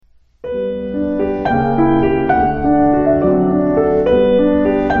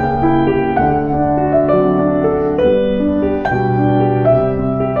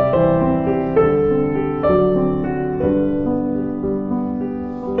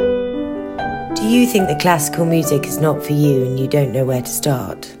Do you think that classical music is not for you and you don't know where to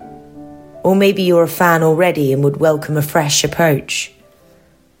start? Or maybe you're a fan already and would welcome a fresh approach.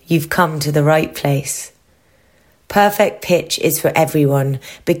 You've come to the right place. Perfect Pitch is for everyone,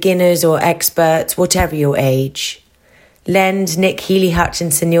 beginners or experts, whatever your age. Lend Nick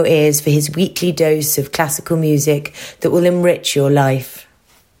Healy-Hutchinson your ears for his weekly dose of classical music that will enrich your life.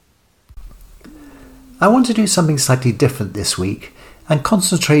 I want to do something slightly different this week and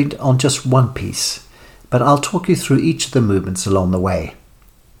concentrate on just one piece, but I'll talk you through each of the movements along the way.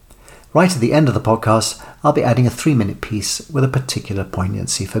 Right at the end of the podcast, I'll be adding a 3-minute piece with a particular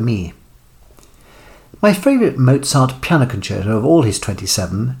poignancy for me. My favourite Mozart piano concerto of all his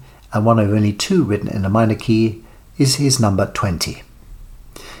 27, and one of only 2 written in a minor key, is his number 20.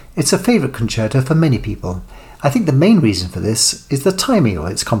 It's a favourite concerto for many people. I think the main reason for this is the timing of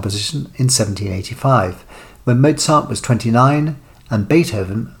its composition in 1785, when Mozart was 29 and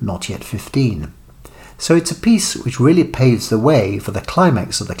Beethoven not yet 15. So it's a piece which really paves the way for the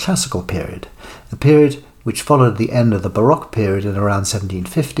climax of the classical period, a period which followed the end of the Baroque period in around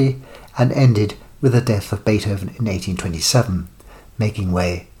 1750 and ended with the death of Beethoven in 1827, making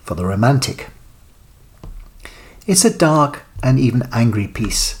way for the Romantic. It's a dark and even angry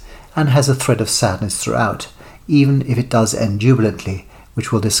piece and has a thread of sadness throughout, even if it does end jubilantly,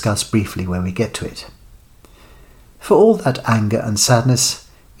 which we'll discuss briefly when we get to it. For all that anger and sadness,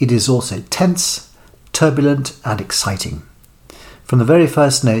 it is also tense, turbulent and exciting. From the very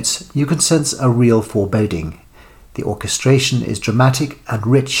first notes, you can sense a real foreboding. The orchestration is dramatic and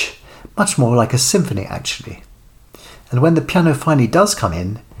rich, much more like a symphony actually. And when the piano finally does come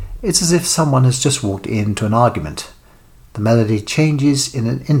in, it's as if someone has just walked into an argument. The melody changes in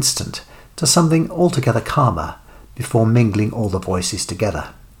an instant to something altogether calmer before mingling all the voices together.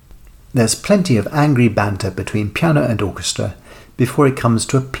 There's plenty of angry banter between piano and orchestra before it comes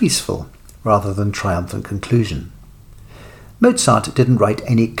to a peaceful rather than triumphant conclusion. Mozart didn't write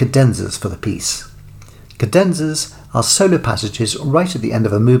any cadenzas for the piece. Cadenzas are solo passages right at the end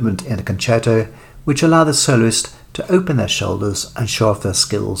of a movement in a concerto which allow the soloist to open their shoulders and show off their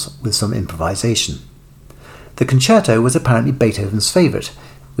skills with some improvisation. The concerto was apparently Beethoven's favourite,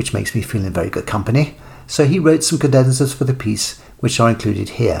 which makes me feel in very good company, so he wrote some cadenzas for the piece which are included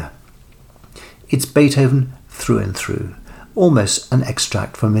here. It's Beethoven through and through, almost an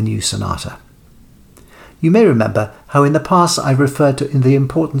extract from a new sonata. You may remember how in the past I've referred to the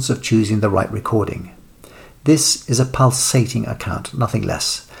importance of choosing the right recording. This is a pulsating account, nothing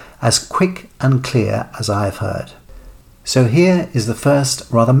less, as quick and clear as I have heard. So here is the first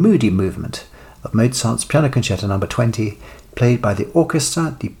rather moody movement of Mozart's Piano Concerto No. 20, played by the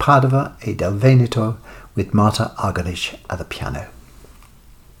Orchestra di Padova e del Veneto with Marta Argerich at the piano.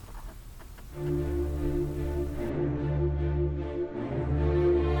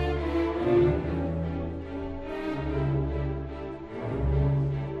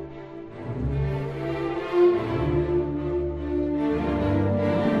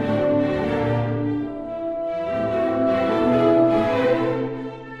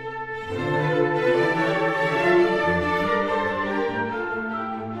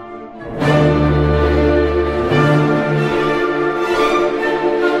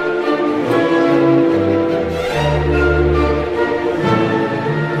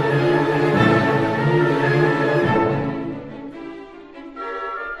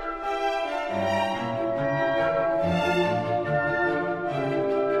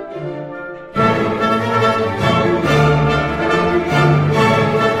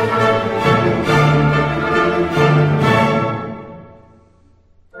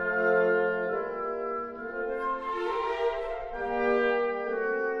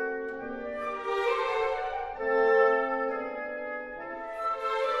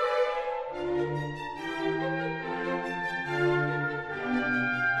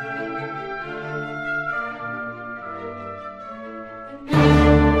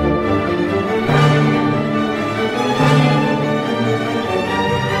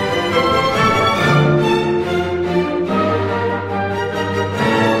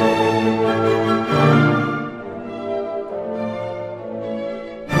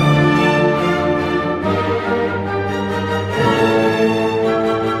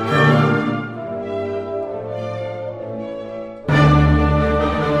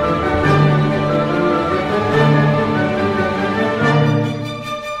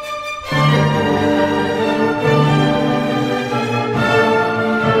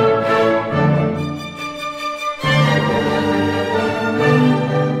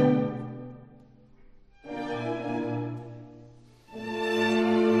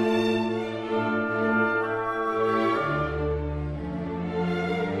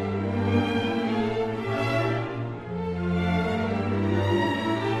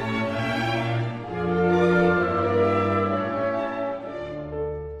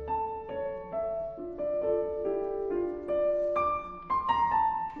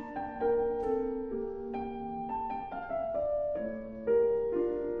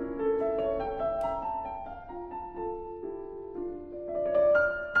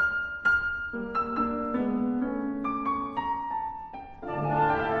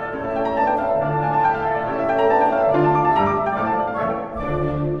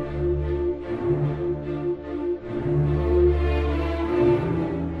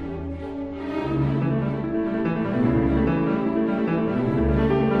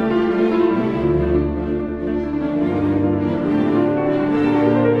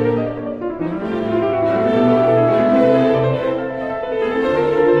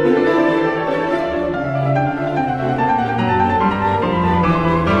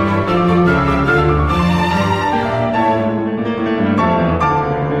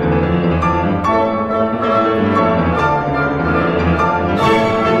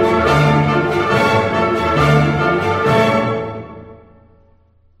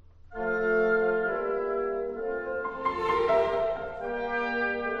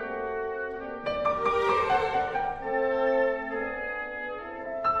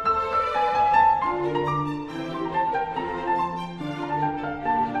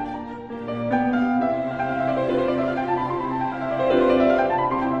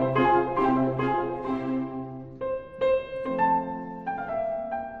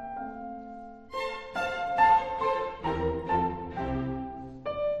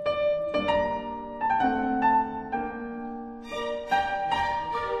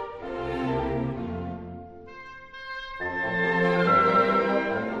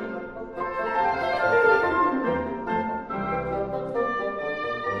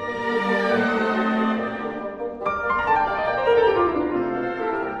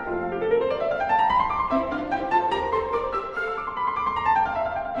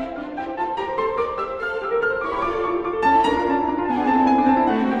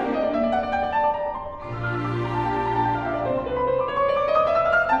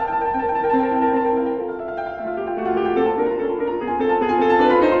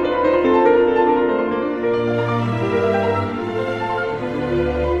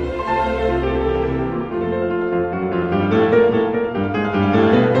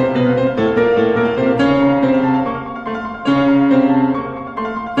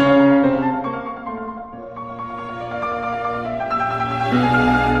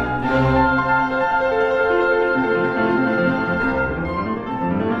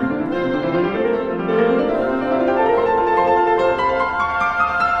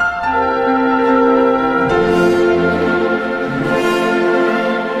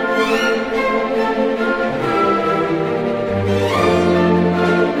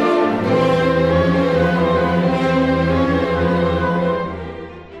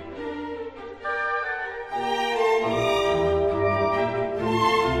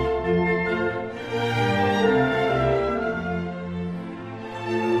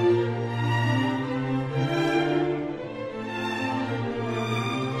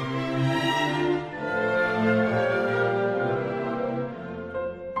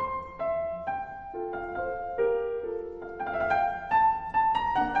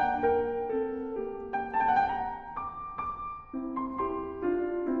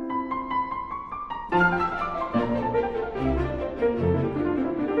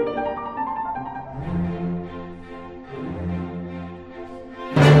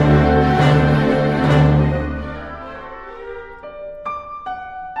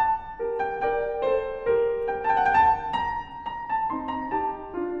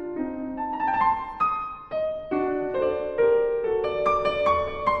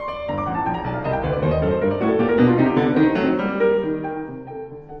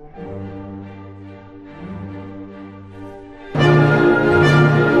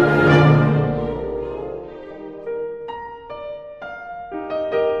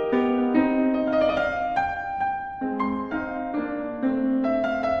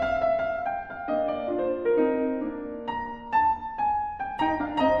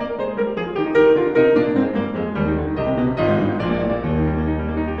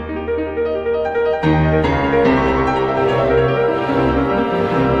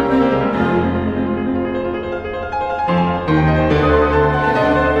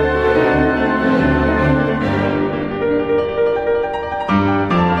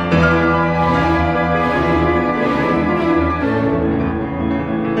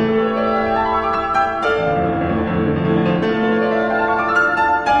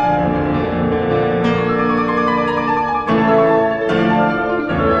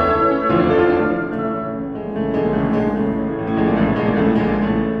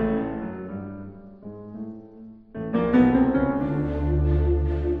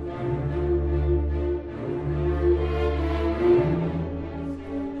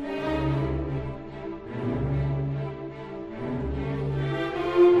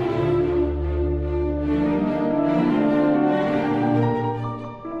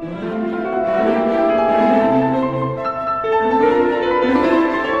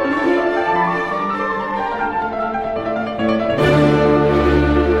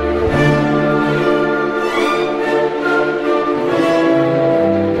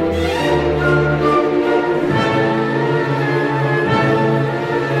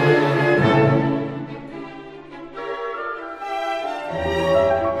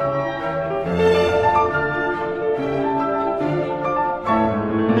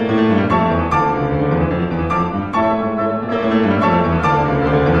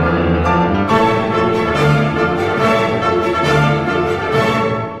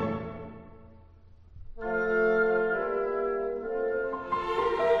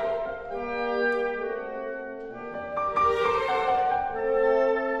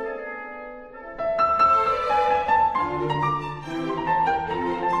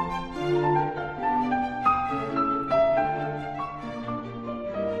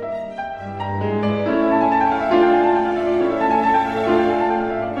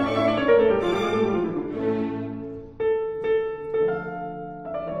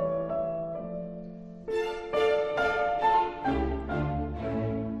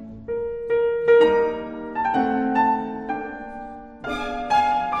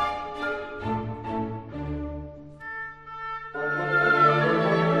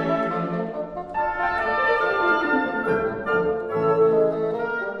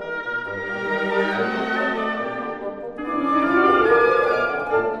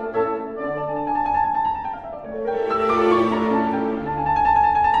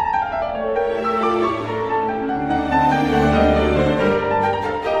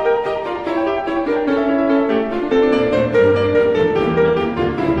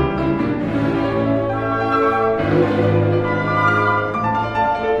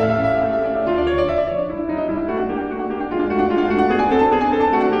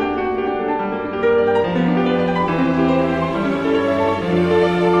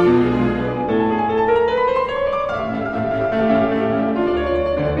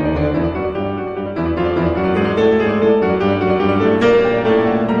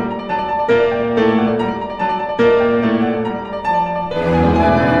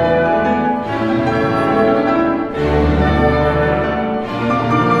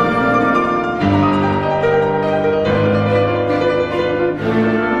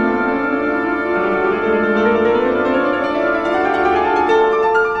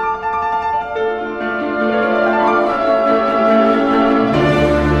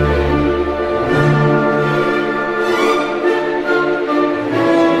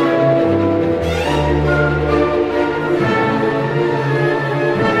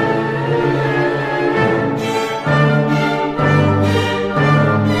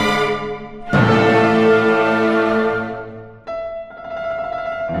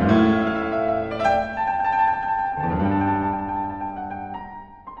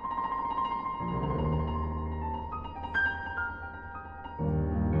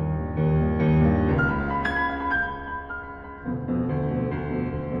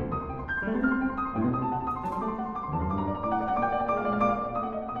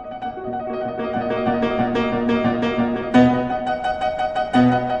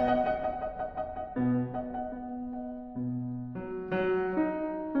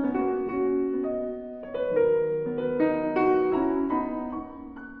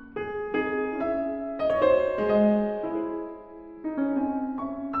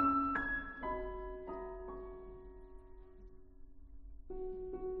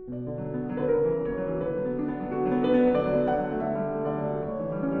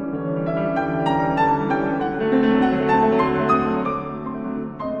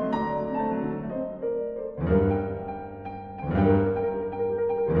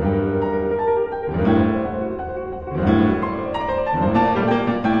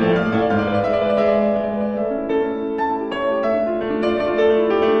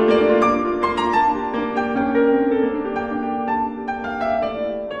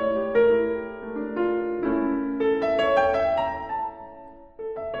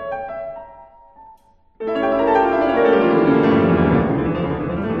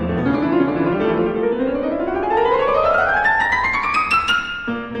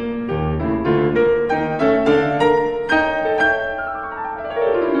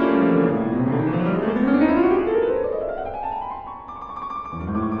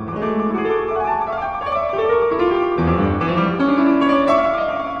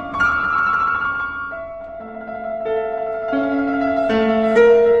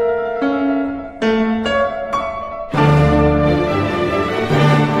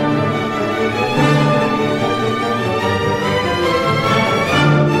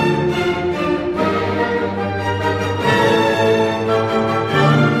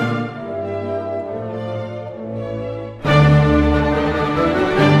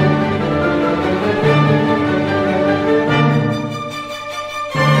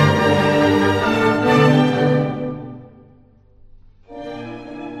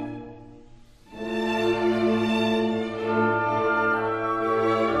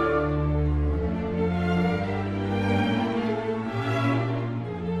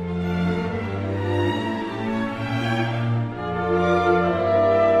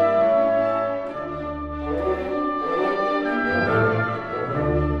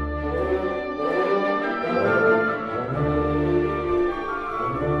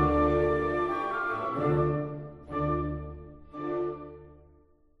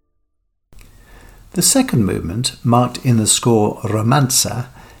 The second movement, marked in the score Romanza,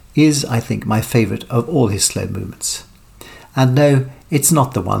 is, I think, my favourite of all his slow movements. And no, it's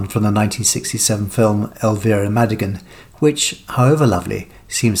not the one from the 1967 film Elvira Madigan, which, however lovely,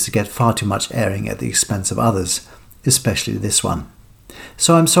 seems to get far too much airing at the expense of others, especially this one.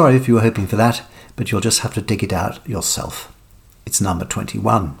 So I'm sorry if you were hoping for that, but you'll just have to dig it out yourself. It's number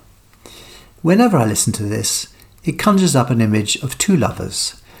 21. Whenever I listen to this, it conjures up an image of two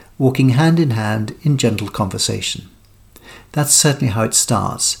lovers, walking hand in hand in gentle conversation. That's certainly how it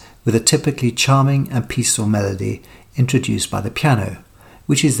starts, with a typically charming and peaceful melody introduced by the piano,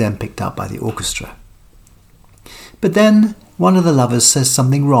 which is then picked up by the orchestra. But then one of the lovers says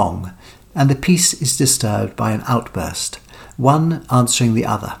something wrong, and the piece is disturbed by an outburst, one answering the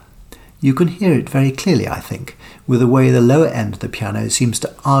other. You can hear it very clearly, I think, with the way the lower end of the piano seems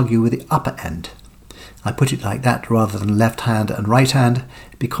to argue with the upper end. I put it like that rather than left hand and right hand,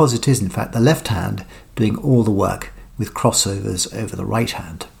 because it is in fact the left hand doing all the work with crossovers over the right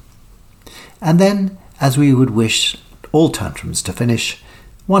hand. And then, as we would wish all tantrums to finish,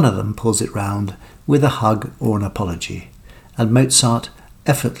 one of them pulls it round with a hug or an apology, and Mozart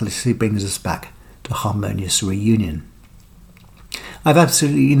effortlessly brings us back to harmonious reunion. I've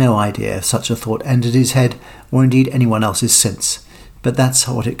absolutely no idea if such a thought entered his head, or indeed anyone else's since, but that's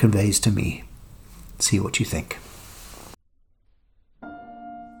what it conveys to me. See what you think.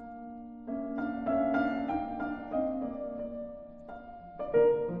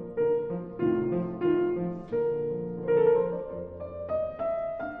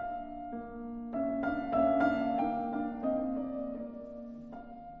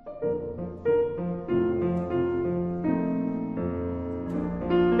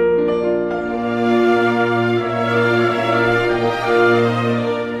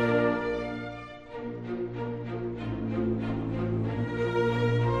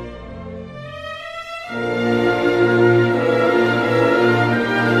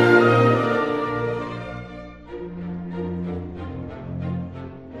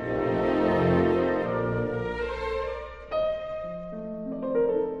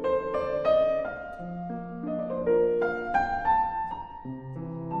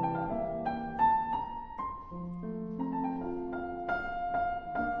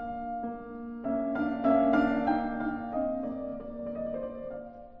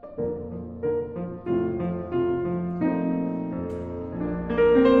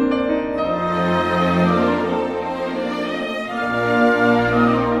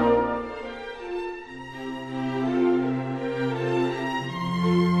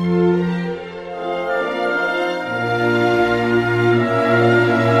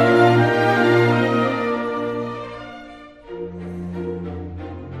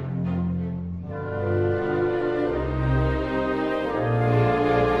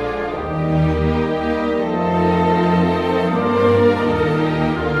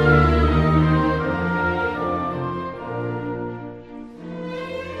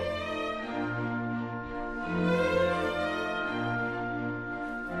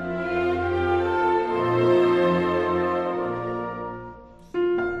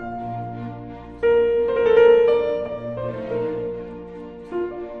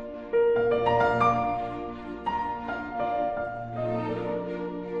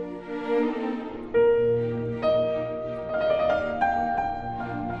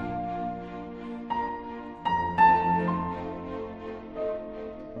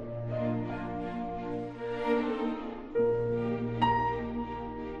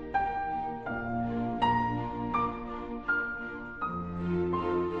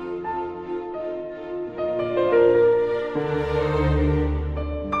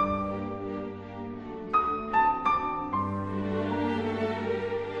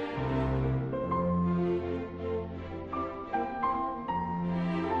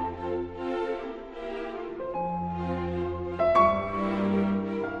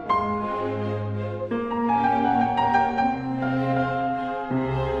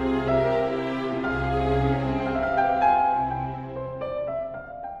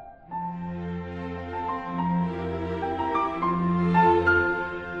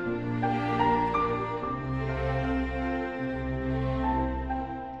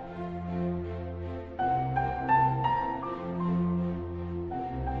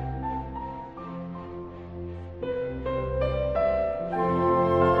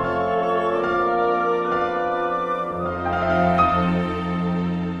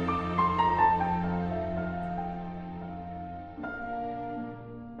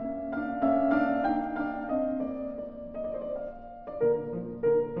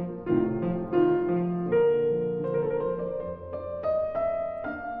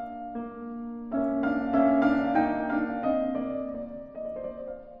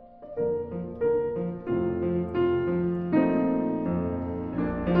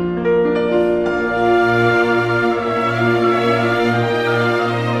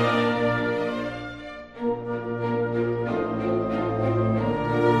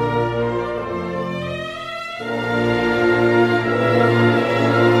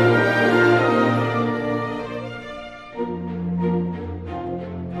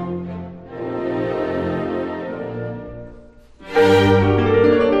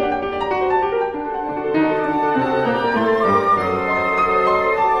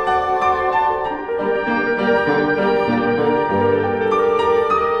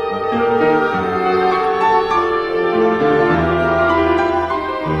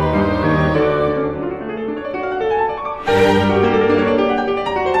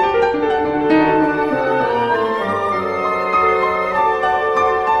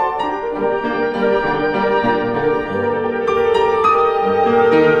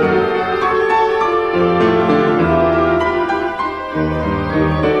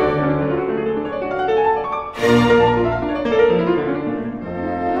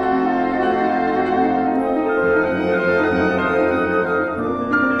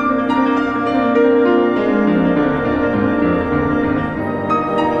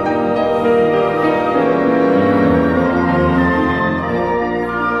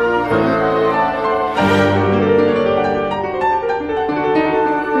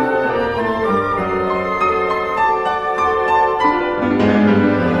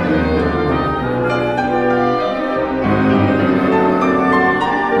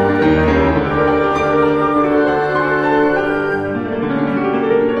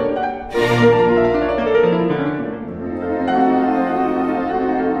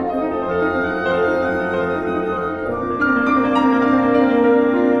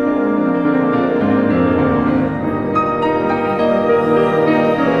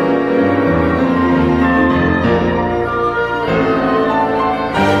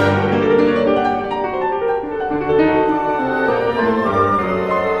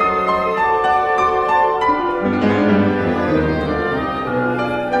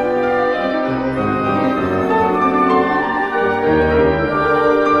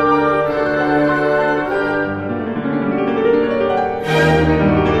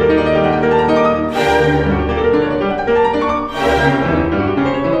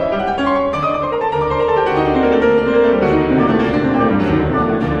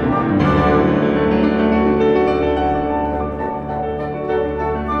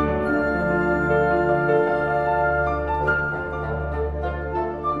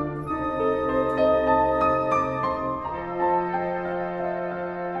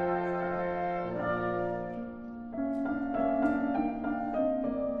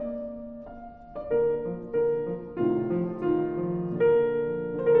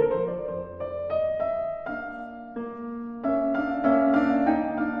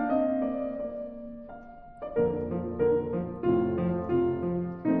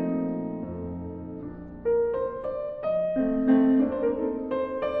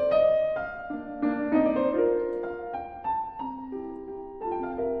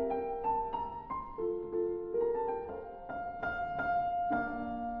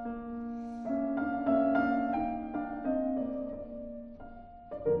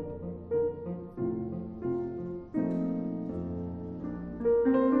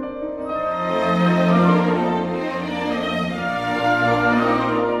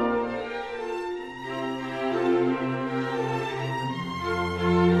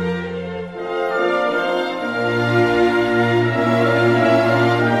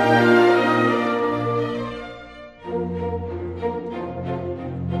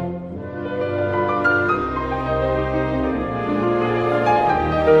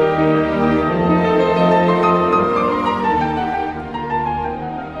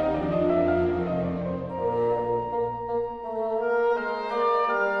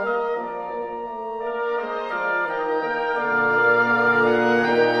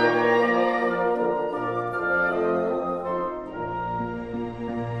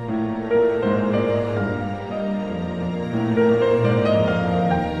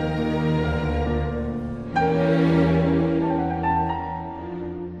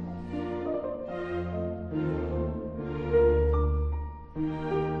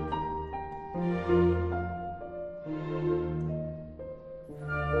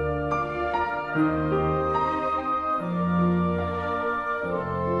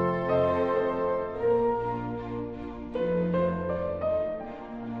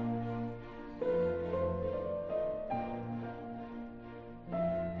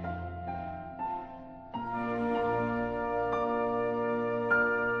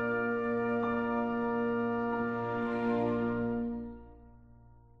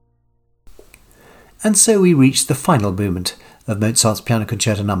 And so we reach the final movement of Mozart's Piano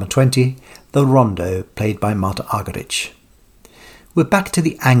Concerto No. 20, the Rondo, played by Marta Argerich. We're back to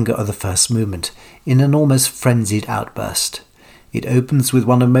the anger of the first movement, in an almost frenzied outburst. It opens with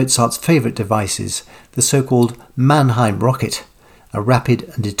one of Mozart's favourite devices, the so-called Mannheim rocket, a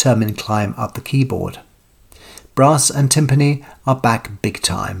rapid and determined climb up the keyboard. Brass and timpani are back big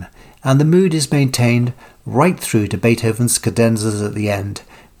time, and the mood is maintained right through to Beethoven's cadenzas at the end,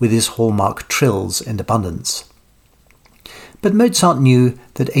 with his hallmark trills in abundance. But Mozart knew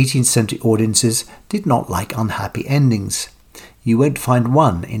that 18th century audiences did not like unhappy endings. You won't find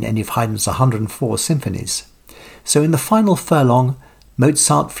one in any of Haydn's 104 symphonies. So in the final furlong,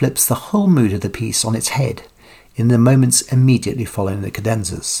 Mozart flips the whole mood of the piece on its head in the moments immediately following the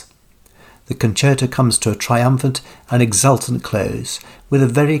cadenzas. The concerto comes to a triumphant and exultant close with a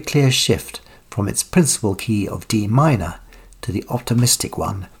very clear shift from its principal key of D minor to the optimistic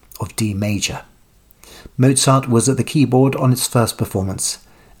one of D major. Mozart was at the keyboard on its first performance,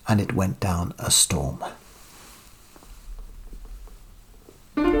 and it went down a storm.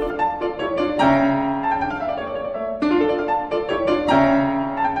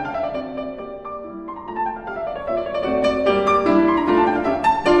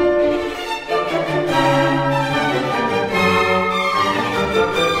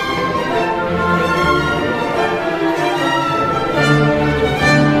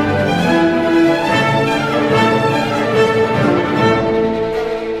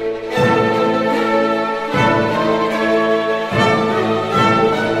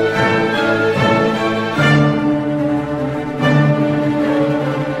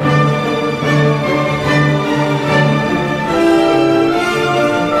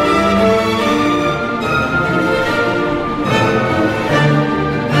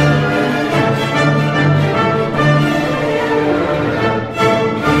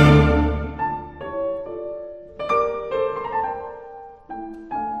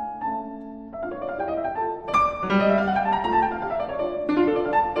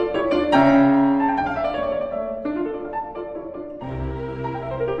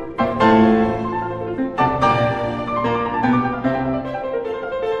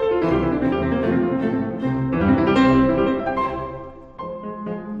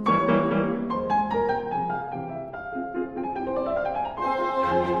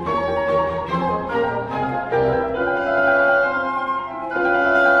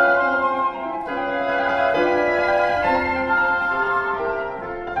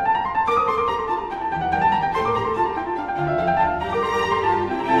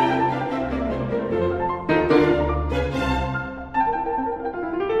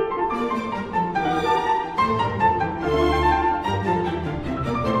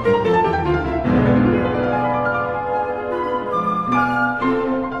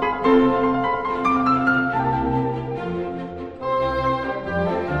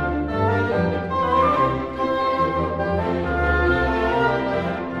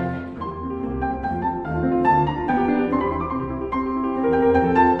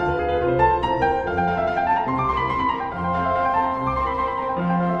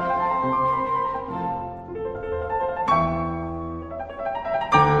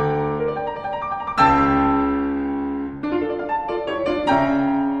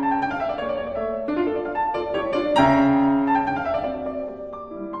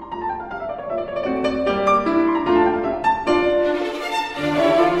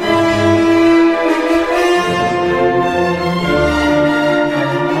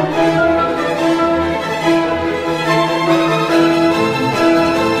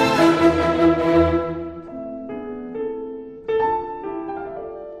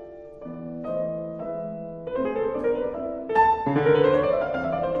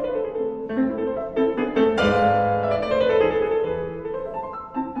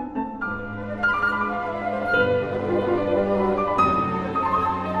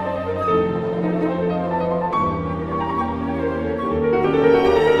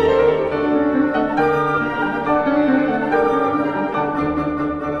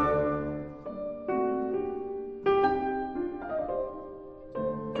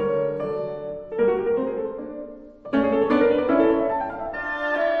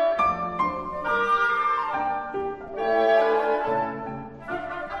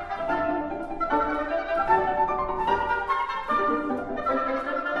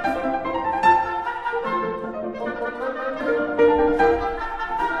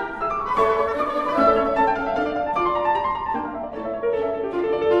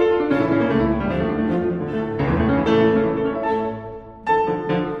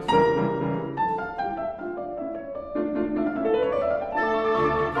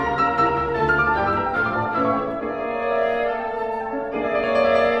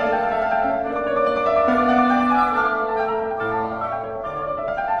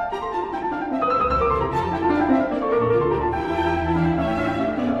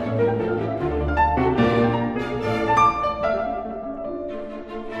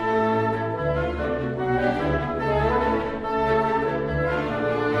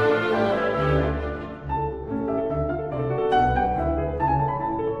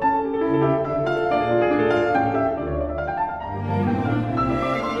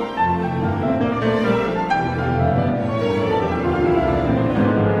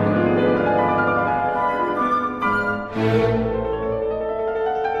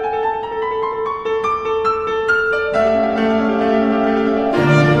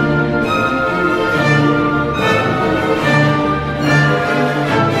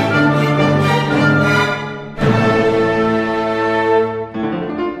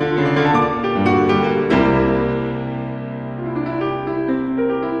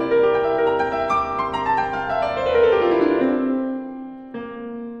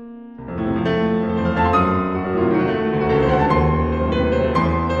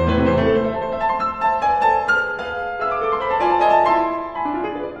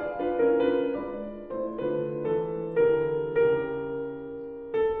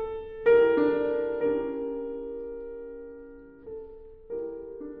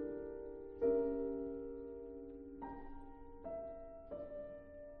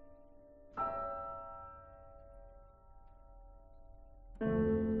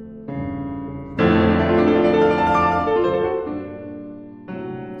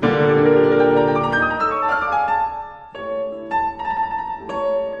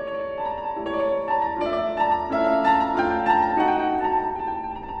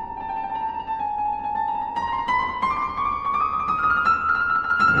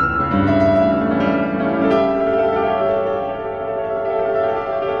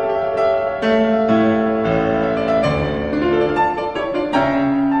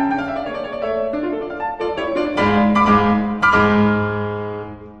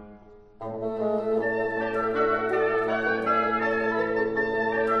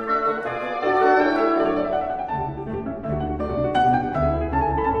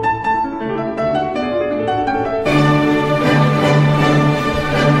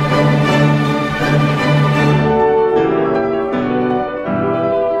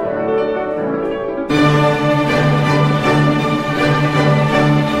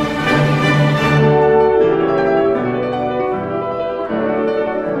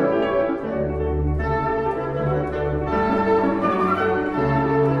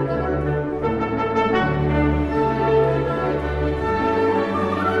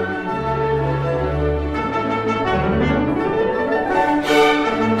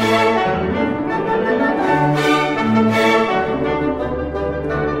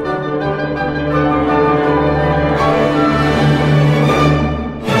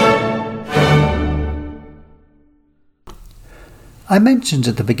 I mentioned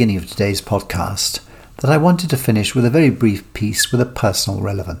at the beginning of today's podcast that I wanted to finish with a very brief piece with a personal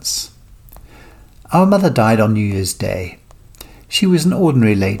relevance. Our mother died on New Year's Day. She was an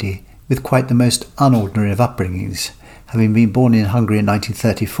ordinary lady with quite the most unordinary of upbringings, having been born in Hungary in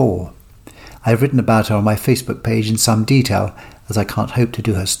 1934. I have written about her on my Facebook page in some detail, as I can't hope to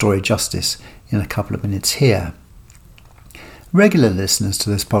do her story justice in a couple of minutes here. Regular listeners to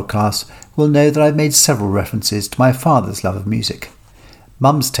this podcast will know that I've made several references to my father's love of music.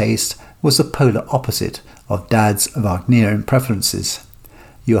 Mum's taste was the polar opposite of Dad's Wagnerian preferences.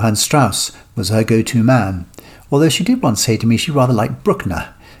 Johann Strauss was her go-to man, although she did once say to me she rather liked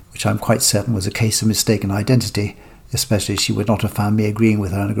Bruckner, which I'm quite certain was a case of mistaken identity, especially as she would not have found me agreeing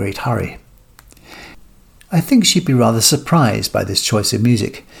with her in a great hurry. I think she'd be rather surprised by this choice of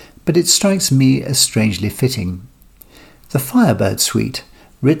music, but it strikes me as strangely fitting. The Firebird Suite,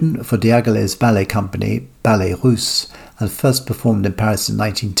 written for Diaghilew's ballet company Ballet Russe and first performed in Paris in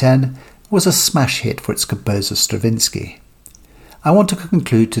 1910, was a smash hit for its composer Stravinsky. I want to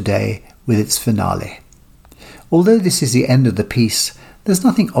conclude today with its finale. Although this is the end of the piece, there's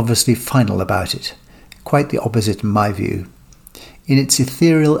nothing obviously final about it, quite the opposite in my view. In its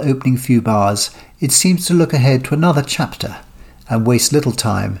ethereal opening few bars, it seems to look ahead to another chapter and waste little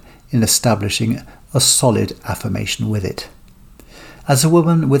time in establishing a solid affirmation with it. As a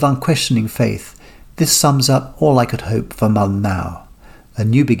woman with unquestioning faith, this sums up all I could hope for Mum now, a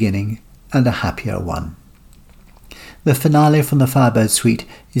new beginning and a happier one. The finale from the Firebird Suite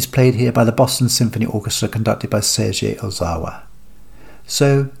is played here by the Boston Symphony Orchestra conducted by Seiji Ozawa.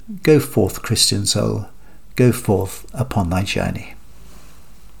 So, go forth, Christian soul, go forth upon thy journey.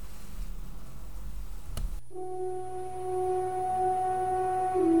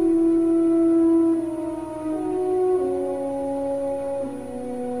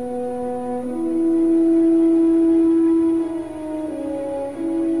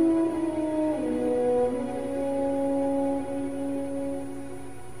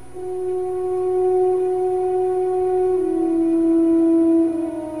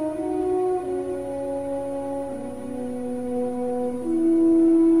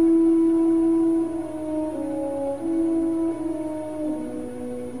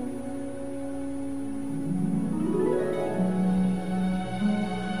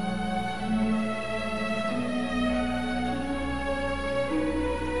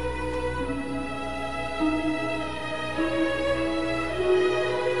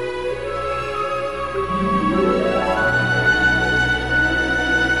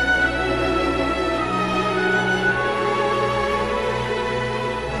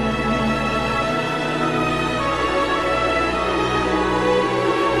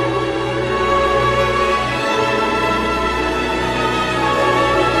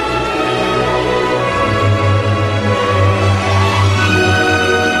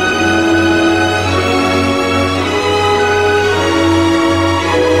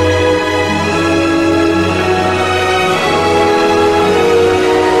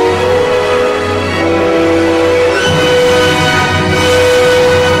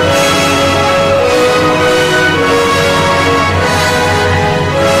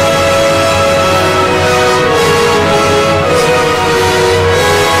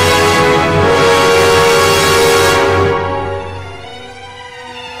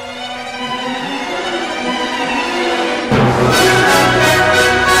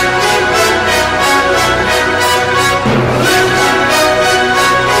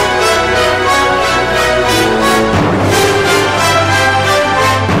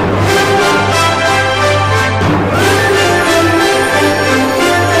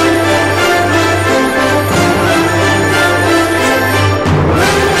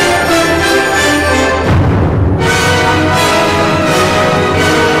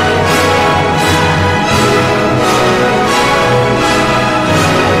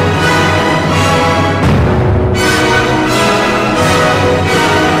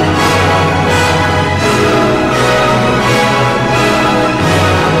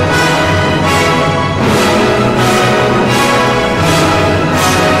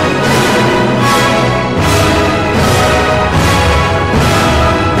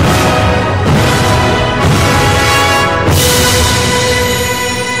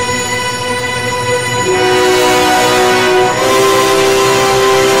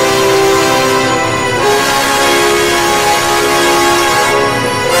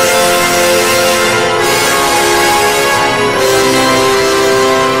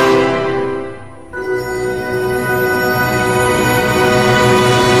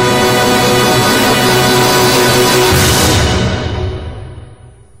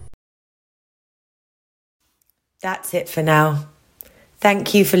 That's it for now.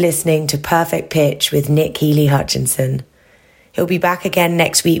 Thank you for listening to Perfect Pitch with Nick Healy-Hutchinson. He'll be back again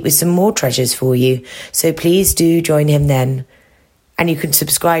next week with some more treasures for you, so please do join him then. And you can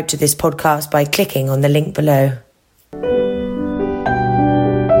subscribe to this podcast by clicking on the link below.